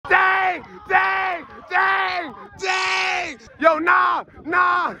Dang! Yo, nah!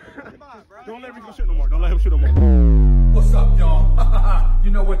 Don't let him shoot no more. Don't let him shoot no more. What's up, y'all?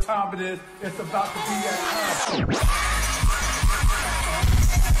 You know what time it is. It's about to be that time.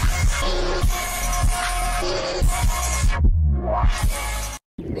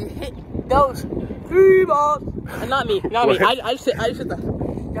 Hit those 3 balls. Not me. I just hit the.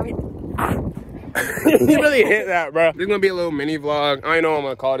 He really hit that, bro. This is gonna be a little mini vlog. I don't know what I'm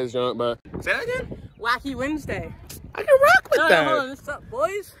gonna call this junk, but say that again. Wacky Wednesday. I can rock with that. Hold on, what's up,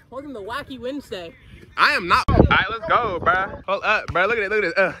 boys? Welcome to Wacky Wednesday. I am not. All right, let's go, bro. Hold up, bro. Look at it.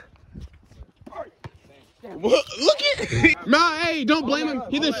 Look at. Nah, hey, don't blame him.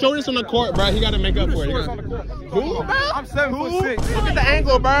 He's the shortest on the court, bro. He got to make up for it. Who, bro? I'm 7'6". Look at the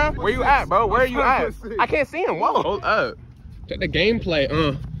angle, bro. Where you at, bro? Where are you at? I can't see him. Whoa. Hold up. Check the gameplay.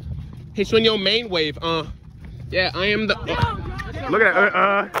 Hey, swing your main wave. Yeah, I am the. Look at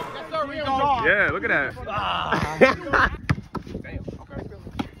that. Yeah, look at that.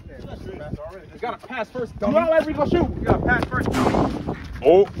 You gotta pass first. You don't let me go shoot. You gotta pass first.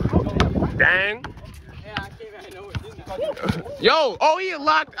 Oh, dang. Yeah, I came out of nowhere. Yo, oh, he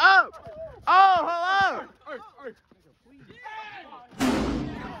locked up. Oh, hold up.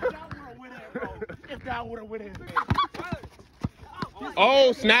 If that would have went in.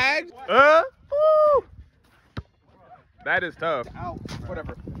 Oh, snagged. Woo. That is tough. Out.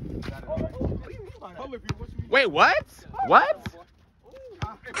 Whatever. Wait, what? What?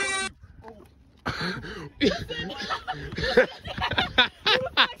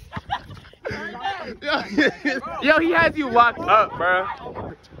 Yo, he has you locked up, bro.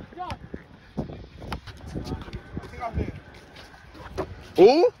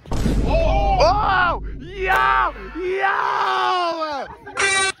 Ooh. Oh! Yo!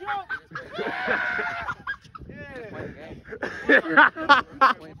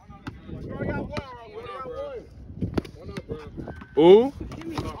 Ooh.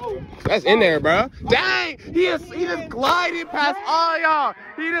 That's in there, bro. Dang! He just glided past all y'all.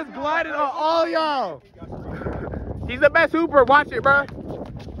 He just glided on all y'all. He's the best hooper. Watch it, bro.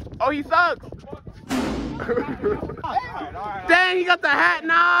 Oh, he sucks. Dang, he got the hat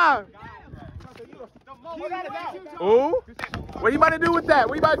now. Ooh. What you about to do with that?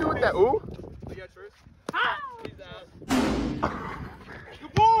 Ooh.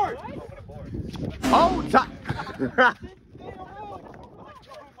 Good board. Oh,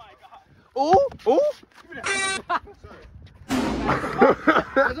 Ooh.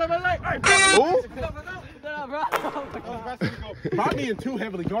 I'm being too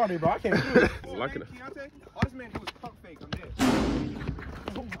heavily guarded, bro. I can't do it. Lucky enough. All this man do is pump fake. I'm dead.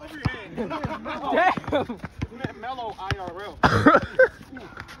 Over your head. Damn. Do that mellow IRL.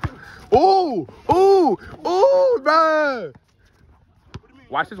 Ooh, bro.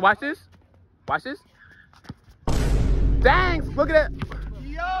 Watch this. Dang, look at that.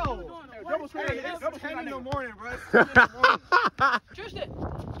 Yo. Double training in the morning, bro. Tristan.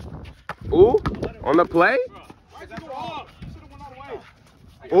 Ooh, on the play.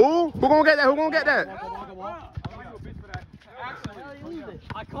 Ooh, who gonna get that?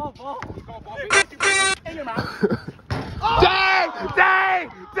 I call ball. In your mouth. Dang!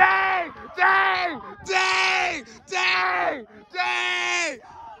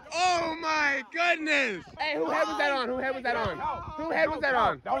 Oh my goodness! Hey, who head was that on?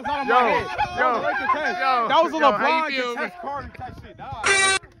 That was not on my Yo. head. That was a LeBron contest card type shit.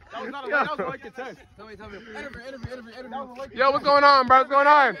 That was not a that was like contest. Tell me. Interview. Yo, what's going on, bro? What's going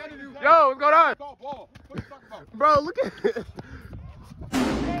on? Bro, look at it.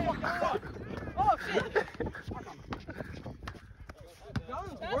 Oh, shit.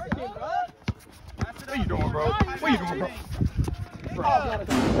 Working, bro. What you doing, bro?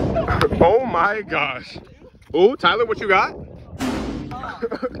 Oh my gosh. Ooh, Tyler, what you got?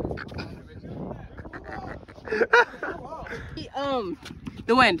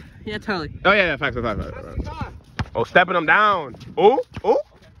 The wind. Yeah, totally. Oh yeah, facts. Oh, stepping him down. Ooh.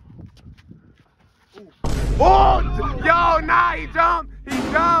 Oh, yo, nah, he jumped.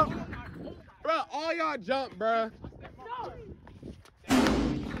 Bro, all y'all jump, bro.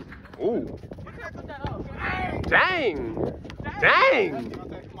 Ooh. Dang.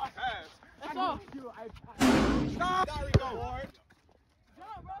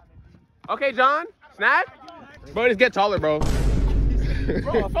 Okay, John, snap. Bro, just get taller, bro. Bro,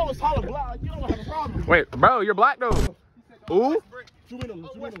 if I was taller black, you don't have a problem. Wait, bro, you're black though. Ooh.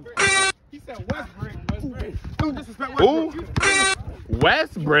 He said Westbrick. Don't disrespect Ooh.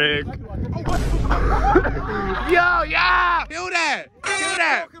 Westbrick. Westbrick. Yo, yeah.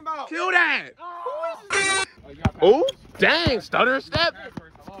 Kill that. Ooh, dang, stutter step.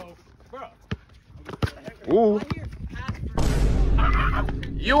 Ooh.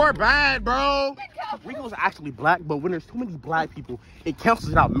 You are bad, bro. Rico's actually black, but when there's too many black people, it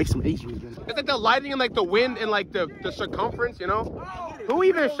cancels it out, makes them Asian again. It's like the lighting and like the wind and like the circumference, you know? Who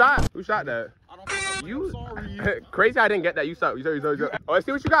even shot? Who shot that? You? Crazy I didn't get that. You suck. You suck. Oh, let's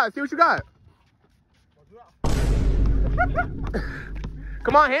see what you got. Let's see what you got.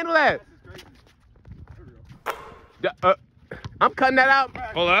 Come on, handle that. I'm cutting that out.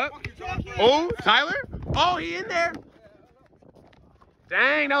 Hold up. Oh, Tyler. Oh, he in there.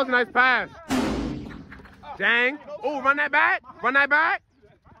 Dang, that was a nice pass. Dang. Oh, run that back. Run that back.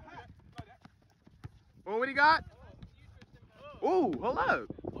 Oh, what he got? Ooh, hold up.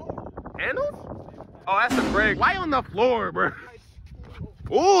 Handles? Oh, that's a break. Why on the floor, bro?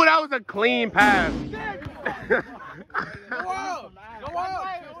 Ooh, that was a clean pass.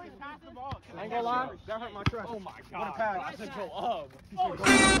 I ain't gonna lie, that hurt my trust. Oh my god. I said go up.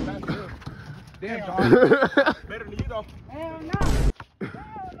 Damn, John. Better than you though. Hell no.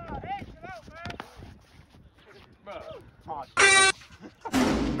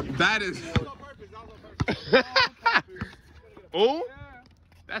 That is. Oh,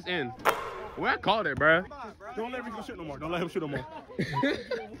 that's in. Where I called it, bro. Don't let Rico shoot no more. Don't let him shoot no more.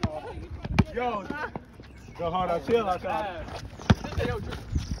 Yo, go hard out, chill outside.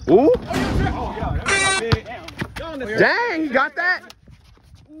 Ooh. Oh yeah, that's big. Dang, he got that.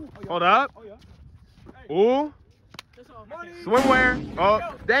 Hold up. Ooh. Swimwear. Oh,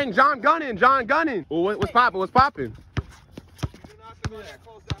 dang, John Gunning. Ooh, what's popping? What's popping?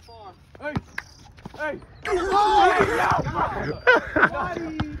 Hey. Hey.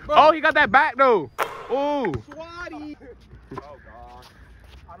 Oh, he got that back though. Ooh. Swatty. Oh god.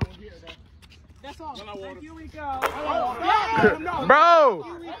 I don't hear that. That's all. Here we go. Bro. No.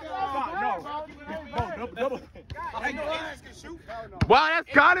 Double. Wow, that's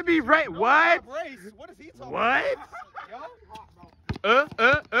gotta be right. What? What is he talking What?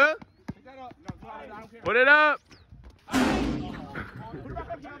 about? Put it up.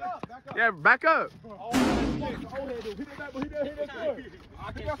 Yeah, back up.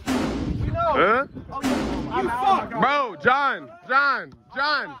 Huh? Bro, John. I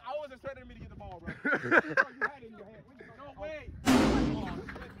wasn't expecting me to get the ball, bro. You had it in your hand. No way.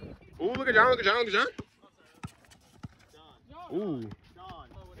 Ooh, look at John. Ooh.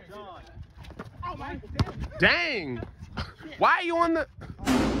 Dang. Why are you on the...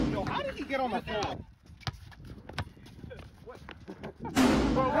 Yo, how did he get on the floor?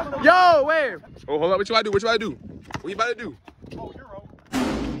 Yo, wait. Oh, hold up. What you about to do? What you about to do? Oh,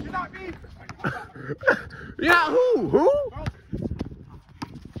 you're not me. You're not who?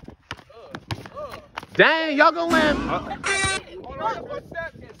 Dang, y'all gonna let him...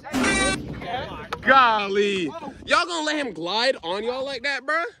 Golly. Y'all gonna let him glide on y'all like that,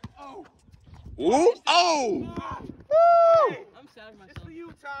 bruh? Ooh. Oh. Woo. I'm sad of myself. It's for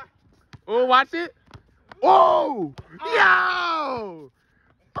you, Ty. Oh, watch it. Oh. Yo.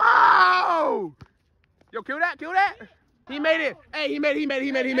 Oh. Yo, kill that. He made it. Hey, he made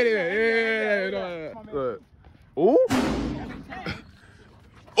it. Yeah. Look. Ooh.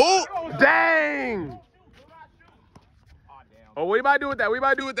 Oh, dang. Oh, what you about to do with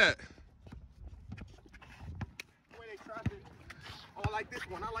that? I like this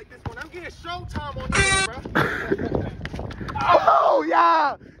one. I'm getting showtime on this, bro. Oh,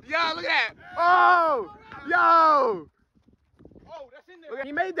 yeah. Look at that. Oh, yo. Oh, that's in there. Look,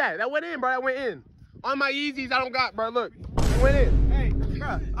 he made that. That went in, bro. That went in. On my Yeezys, I don't got, bro. Look, it went in. Hey,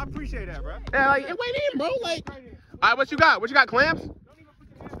 bro, I appreciate that, bro. Yeah, like, it went in, bro. Like, all right, what you got? Clamps?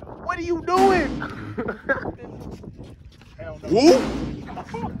 What are you doing? Woo?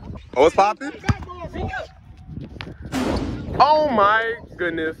 Oh, it's popping? Oh, my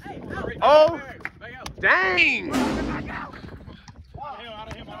goodness. Oh, dang.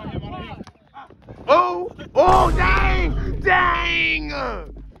 Oh, dang.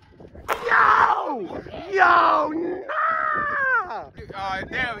 Yo,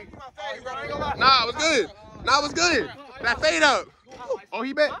 nah. Nah, it was good. That fade up. Oh,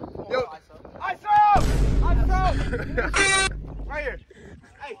 he bet. Yo. I saw! Right here.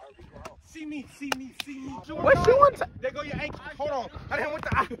 Hey, see me. What you want? There go your ankle. Hold on. I didn't want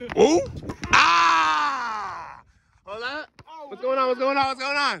the... Ooh. Ah. Hold up. What's going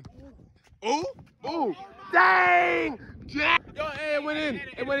on? Ooh. Dang. Yo, hey, it went in.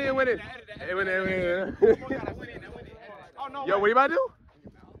 Yo, what you about to do?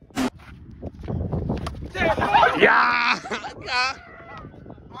 Yeah.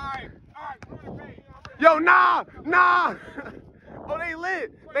 Alright. Yo, nah. Oh, they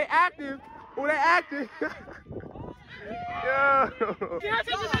lit. They active. Yo. Yeah, I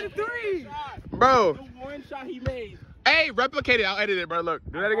took it 3. Bro. Hey, replicate it. I'll edit it, bro. Look,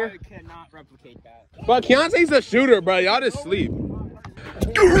 do that again. I cannot replicate that. But Keontae's a shooter, bro. Y'all just sleep.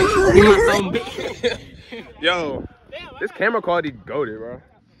 Yo, this camera quality goated, bro.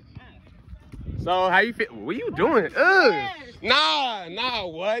 So how you feel? What are you doing? Ugh. Nah,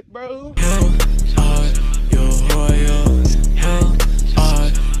 what, bro?